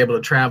supposed to be able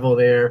to travel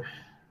there,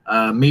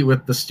 meet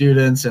with the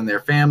students and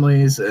their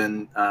families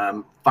and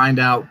find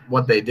out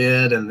what they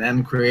did and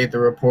then create the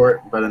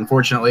report. But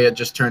unfortunately, it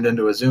just turned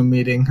into a Zoom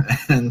meeting.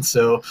 And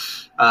so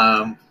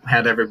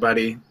had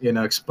everybody, you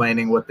know,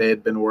 explaining what they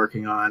had been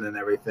working on and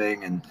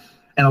everything. And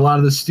a lot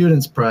of the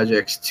students'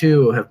 projects,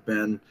 too, have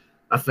been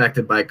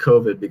affected by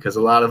COVID because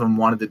a lot of them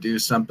wanted to do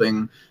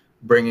something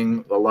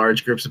bringing a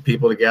large groups of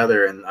people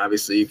together. And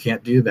obviously, you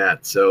can't do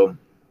that. So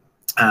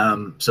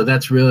so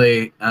that's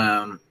really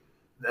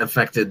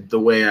affected the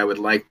way I would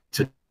like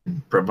to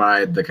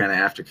provide the kind of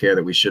aftercare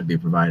that we should be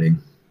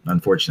providing,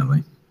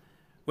 unfortunately.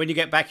 When you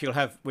get back,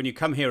 when you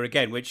come here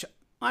again, which,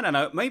 I don't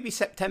know, maybe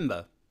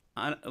September.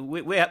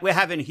 We're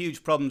having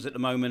huge problems at the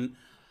moment.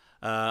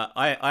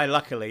 I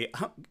luckily,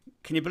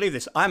 can you believe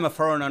this? I'm a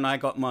foreigner and I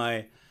got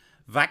my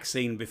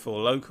vaccine before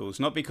locals,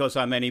 not because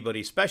I'm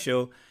anybody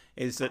special,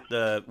 is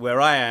that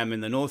where I am in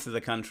the north of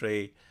the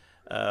country,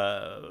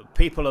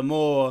 people are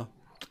more,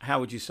 how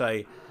would you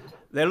say,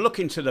 they're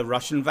looking to the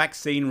Russian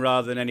vaccine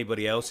rather than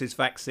anybody else's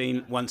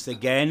vaccine. Once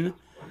again,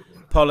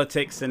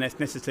 politics and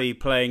ethnicity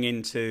playing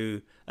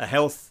into a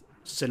health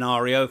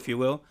scenario, if you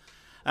will.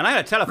 And I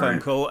had a telephone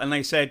call and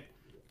they said,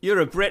 "You're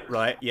a Brit,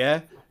 right?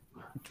 Yeah.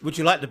 Would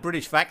you like the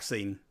British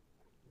vaccine?"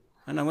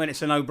 And I went,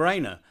 "It's a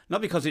no-brainer.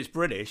 Not because it's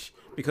British,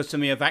 because to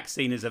me a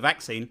vaccine is a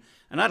vaccine.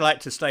 And I'd like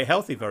to stay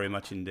healthy very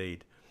much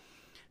indeed."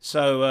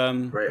 So,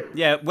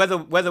 yeah,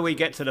 whether we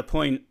get to the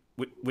point,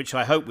 which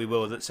I hope we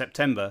will, that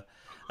September,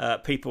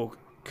 people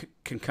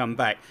can come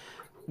back.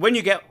 When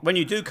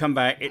you do come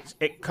back,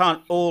 it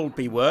can't all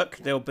be work.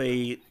 There'll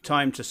be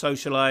time to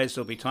socialise.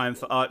 There'll be time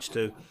for Arch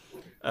to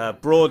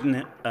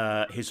broaden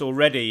his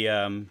already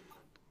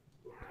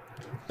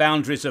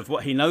boundaries of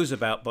what he knows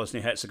about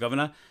Bosnia and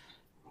Herzegovina.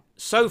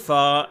 So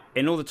far,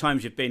 in all the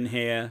times you've been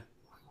here,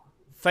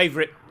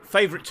 favorite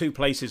two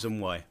places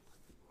and why?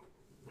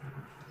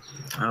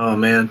 Oh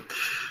man,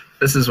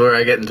 this is where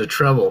I get into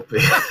trouble.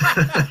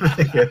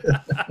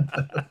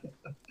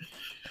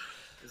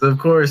 Of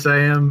course, I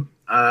am.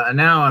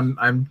 Now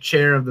I'm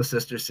chair of the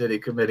Sister City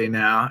Committee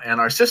now, and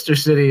our sister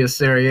city is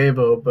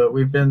Sarajevo, but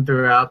we've been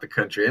throughout the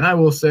country. And I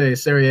will say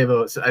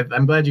Sarajevo,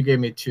 I'm glad you gave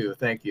me two.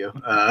 Thank you.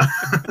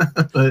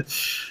 But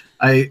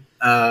I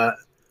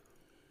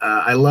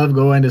love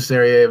going to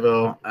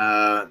Sarajevo,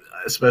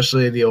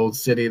 especially the old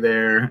city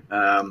there.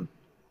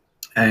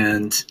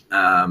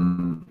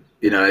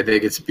 You know, I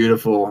think it's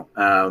beautiful,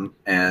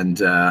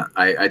 and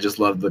I just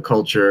love the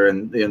culture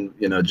and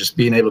you know, just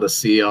being able to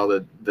see all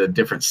the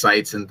different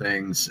sites and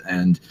things,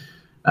 and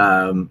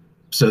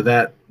so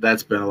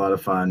that's been a lot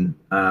of fun.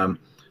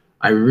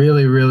 I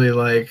really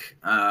like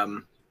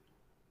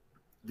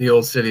the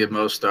old city of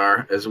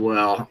Mostar as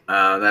well.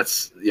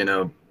 That's, you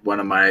know, one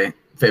of my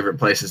favorite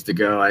places to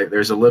go.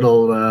 There's a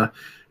little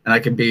and I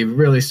can be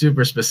really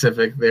super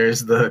specific.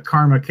 There's the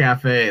Karma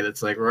Cafe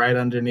that's like right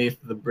underneath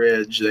the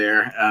bridge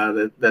there.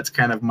 That's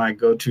kind of my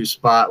go-to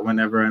spot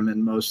whenever I'm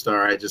in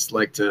Mostar. I just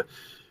like to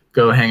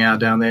go hang out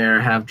down there,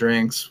 have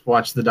drinks,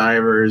 watch the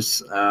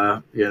divers,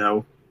 you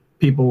know,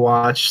 people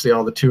watch, see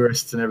all the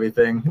tourists and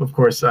everything. Of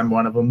course, I'm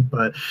one of them,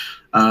 but,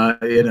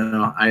 you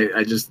know,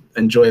 I just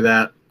enjoy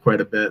that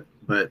quite a bit.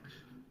 But,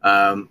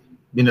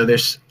 you know,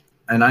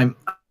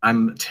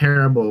 I'm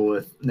terrible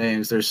with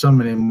names. There's so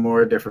many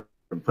more different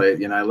places.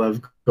 You know, I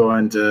love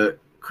going to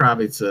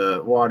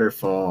Kravica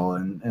waterfall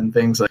and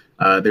things like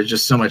there's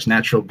just so much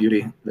natural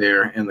beauty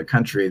there in the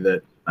country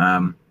that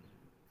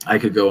I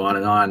could go on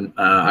and on.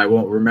 I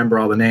won't remember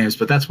all the names,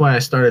 but that's why I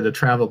started a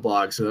travel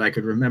blog, so that I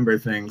could remember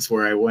things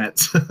where I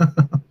went.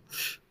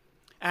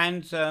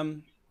 And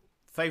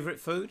favorite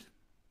food?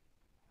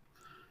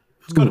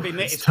 It's got to be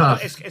meat.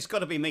 It's got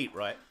to be meat,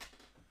 right?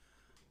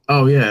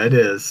 Oh yeah, it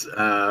is.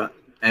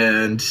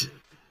 And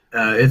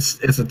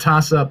it's a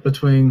toss up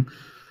between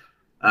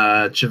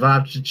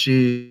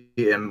cevapcici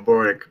and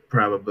borik,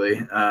 probably.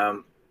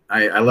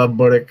 I love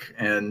borik,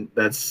 and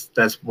that's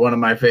one of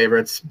my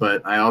favorites.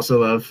 But I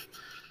also love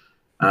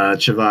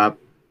cevap.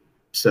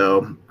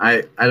 So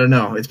I don't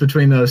know. It's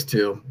between those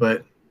two,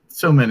 but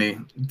so many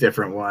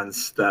different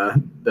ones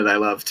that I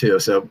love too.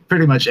 So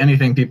pretty much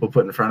anything people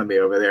put in front of me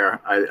over there,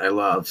 I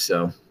love.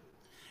 So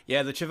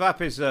yeah, the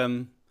cevap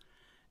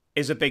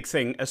is a big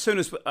thing. As soon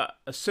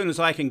as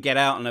I can get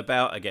out and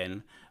about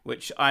again,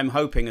 which I'm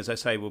hoping, as I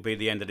say, will be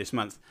the end of this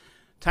month.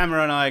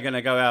 Tamara and I are going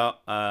to go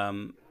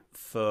out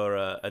for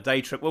a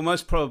day trip. We'll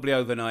most probably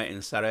overnight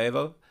in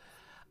Sarajevo.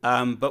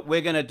 But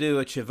we're going to do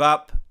a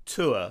Chivap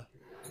tour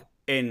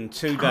in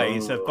 2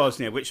 days of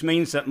Bosnia, which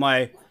means that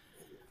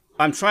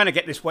I'm trying to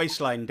get this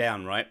waistline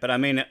down, right? But I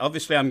mean,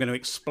 obviously I'm going to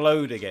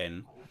explode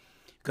again.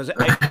 Because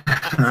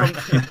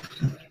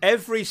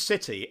every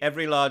city,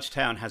 every large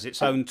town has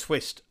its own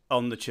twist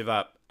on the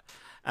Chivap.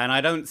 And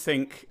I don't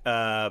think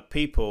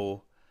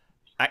people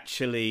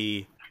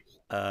actually,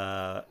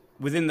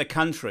 within the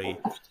country,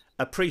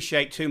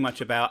 appreciate too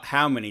much about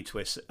how many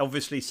twists.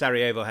 Obviously,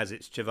 Sarajevo has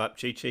its Chivap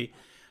Chichi.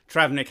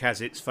 Travnik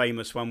has its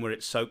famous one where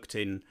it's soaked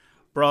in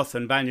broth.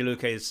 And Banja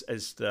Luka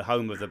is the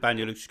home of the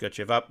Banja Luka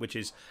Chivap, which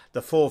is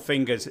the 4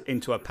 fingers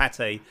into a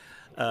pate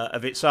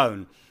of its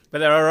own. But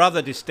there are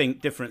other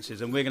distinct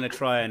differences, and we're going to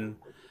try and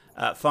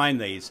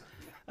find these.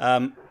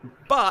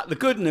 But the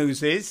good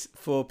news is,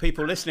 for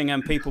people listening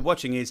and people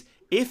watching, is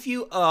if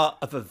you are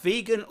of a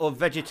vegan or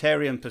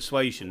vegetarian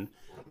persuasion,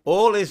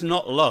 all is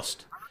not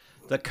lost.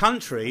 The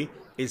country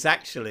is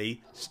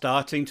actually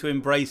starting to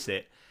embrace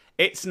it.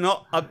 It's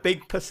not a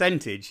big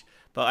percentage,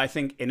 but I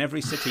think in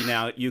every city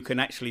now you can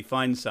actually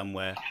find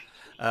somewhere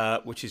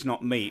which is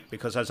not meat.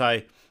 Because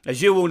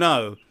as you all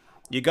know,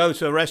 you go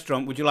to a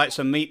restaurant, would you like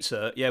some meat,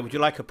 sir? Yeah. Would you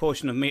like a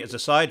portion of meat as a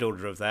side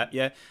order of that?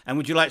 Yeah. And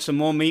would you like some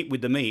more meat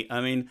with the meat?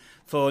 I mean,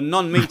 for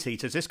non-meat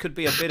eaters, this could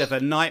be a bit of a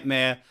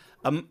nightmare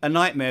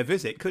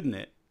visit, couldn't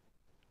it?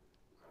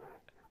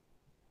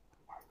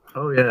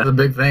 Oh yeah, the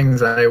big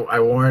things I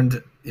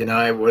warned. When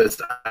I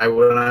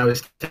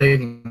was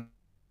taking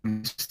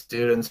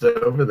students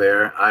over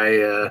there,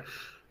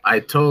 I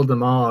told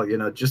them all,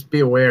 just be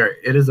aware,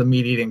 it is a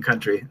meat-eating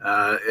country.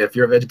 If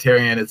you're a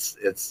vegetarian, it's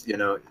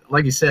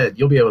like you said,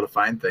 you'll be able to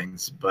find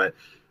things, but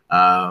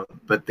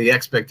the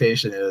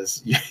expectation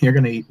is you're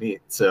going to eat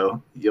meat,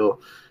 so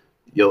you'll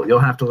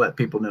have to let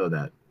people know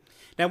that.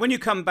 Now, when you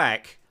come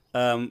back,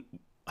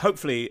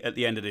 hopefully at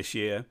the end of this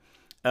year,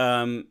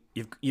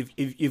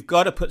 you've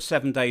got to put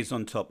 7 days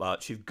on top,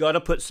 Arch. You've got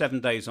to put 7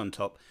 days on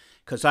top,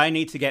 because I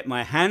need to get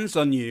my hands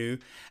on you,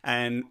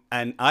 and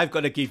I've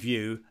got to give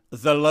you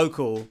the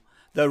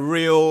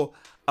real,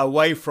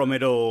 away from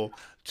it all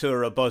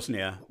tour of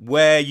Bosnia,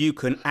 where you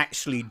can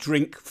actually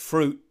drink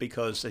fruit,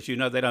 because, as you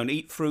know, they don't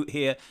eat fruit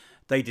here;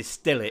 they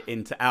distill it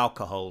into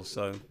alcohol.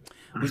 So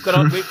you've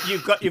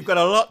got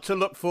a lot to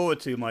look forward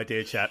to, my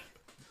dear chap.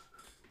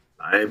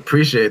 I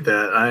appreciate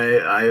that.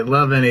 I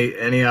love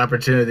any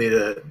opportunity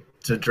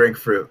to drink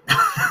fruit.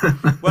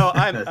 Well,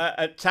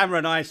 Tamara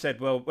and I said,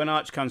 well, when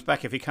Arch comes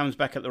back, if he comes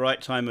back at the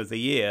right time of the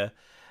year,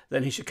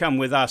 then he should come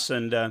with us,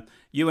 and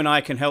you and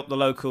I can help the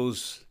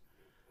locals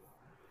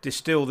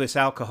distill this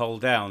alcohol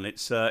down.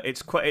 It's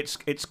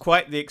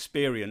quite the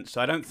experience.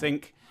 I don't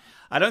think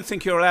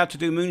you're allowed to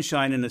do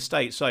moonshine in the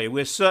States, are you?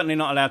 We're certainly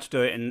not allowed to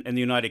do it in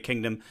the United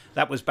Kingdom.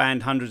 That was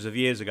banned hundreds of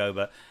years ago.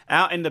 But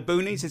out in the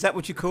boonies, is that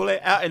what you call it?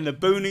 Out in the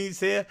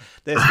boonies here,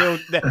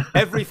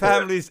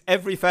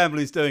 every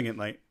family's doing it,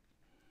 mate.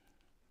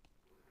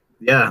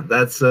 Yeah,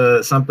 that's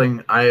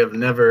something I have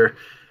never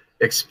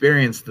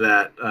experienced,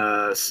 that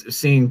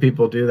seeing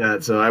people do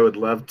that. So I would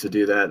love to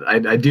do that.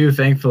 I do,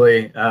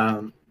 thankfully.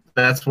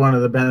 That's one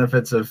of the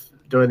benefits of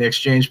doing the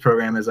exchange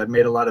program, is I've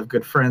made a lot of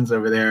good friends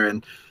over there,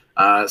 and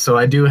so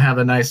I do have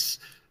a nice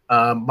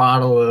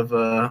bottle of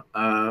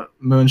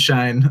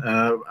moonshine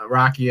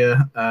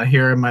rakia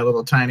here in my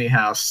little tiny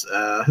house.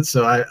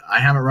 So I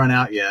haven't run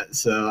out yet.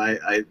 So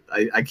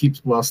I keep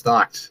well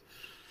stocked.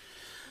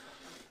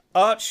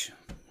 Arch,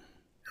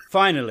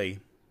 finally,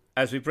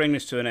 as we bring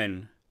this to an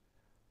end,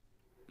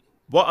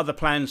 what are the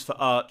plans for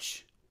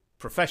Arch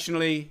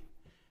professionally,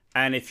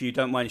 and if you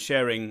don't mind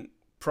sharing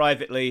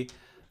privately,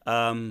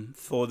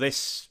 for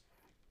this,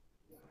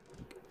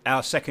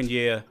 our second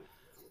year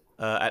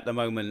at the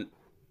moment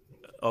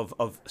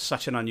of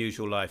such an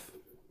unusual life?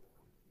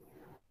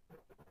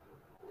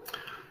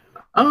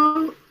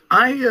 Well,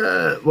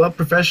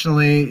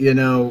 professionally,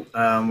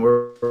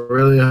 we're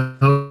really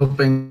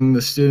hoping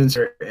the students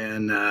are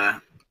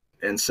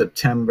in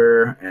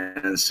September,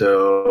 and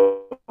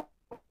so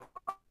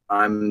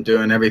I'm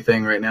doing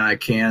everything right now I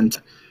can.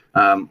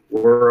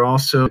 We're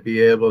also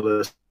be able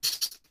to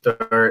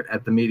start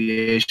at the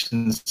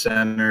mediation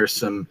center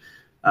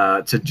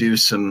to do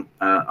some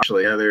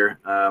actually other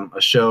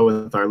a show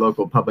with our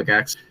local public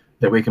acts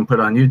that we can put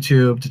on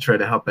YouTube to try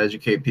to help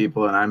educate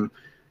people, and I'm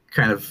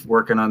kind of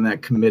working on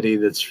that committee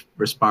that's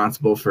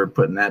responsible for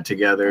putting that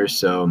together.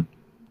 So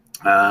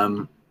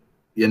I'm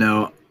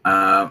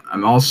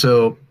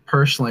also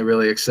personally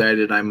really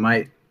excited. I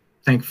might,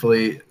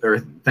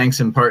 thanks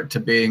in part to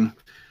being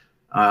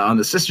on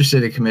the Sister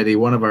City Committee,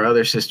 one of our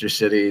other sister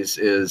cities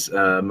is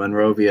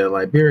Monrovia,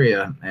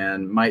 Liberia,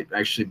 and might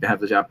actually have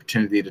the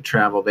opportunity to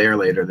travel there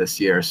later this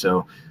year.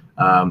 So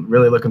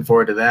really looking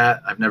forward to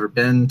that. I've never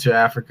been to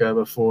Africa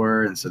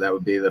before, and so that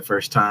would be the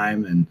first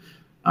time, and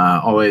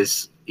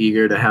always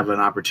eager to have an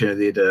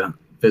opportunity to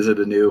visit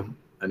a new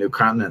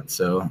continent.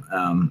 So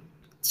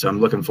so I'm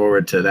looking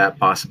forward to that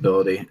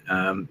possibility.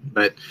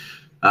 But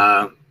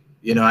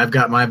I've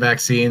got my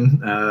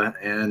vaccine,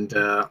 and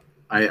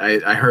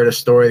I heard a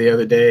story the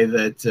other day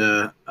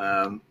that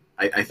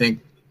I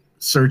think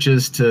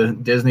searches to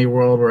Disney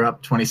World were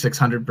up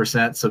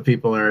 2,600%. So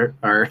people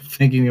are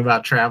thinking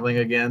about traveling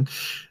again,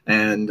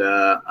 and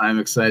I'm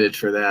excited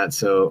for that.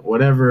 So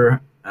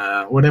whatever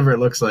it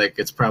looks like,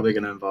 it's probably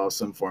going to involve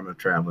some form of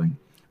traveling.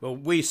 Well,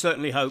 we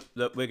certainly hope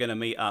that we're going to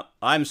meet up.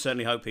 I'm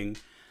certainly hoping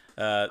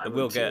that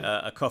we'll get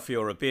a coffee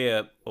or a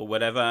beer or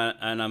whatever,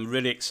 and I'm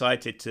really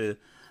excited to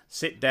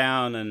sit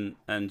down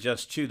and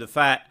just chew the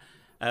fat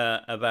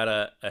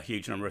about a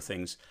huge number of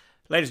things.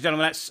 Ladies and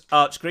gentlemen, that's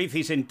Arch Grieve.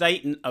 He's in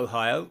Dayton,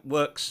 Ohio,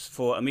 works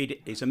for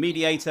he's a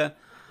mediator.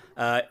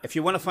 If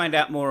you want to find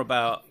out more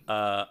about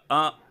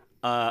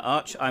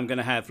Arch, I'm going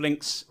to have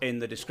links in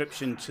the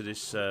description to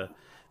this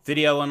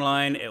video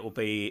online. It will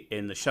be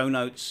in the show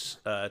notes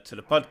to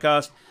the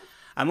podcast.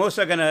 I'm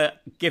also going to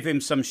give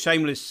him some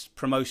shameless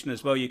promotion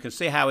as well. You can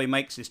see how he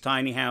makes his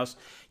tiny house.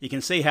 You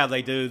can see how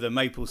they do the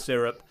maple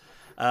syrup.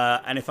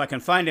 And if I can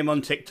find him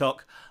on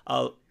TikTok,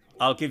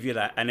 I'll give you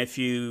that. And if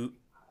you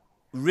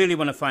really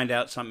want to find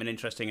out something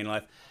interesting in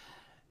life,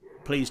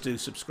 please do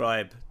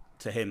subscribe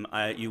to him.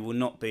 You will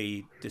not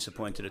be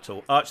disappointed at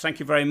all. Arch, thank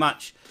you very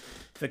much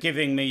for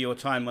giving me your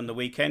time on the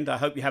weekend. I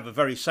hope you have a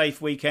very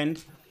safe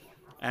weekend,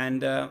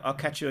 and I'll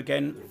catch you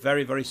again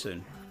very, very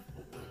soon.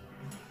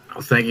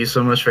 Well, thank you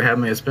so much for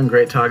having me. It's been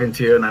great talking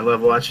to you, and I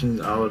love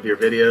watching all of your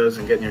videos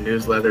and getting your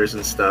newsletters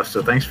and stuff.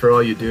 So thanks for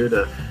all you do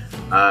to,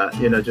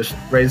 just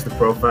raise the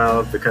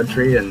profile of the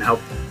country and help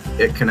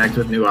it connect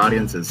with new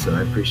audiences. So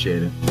I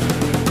appreciate it.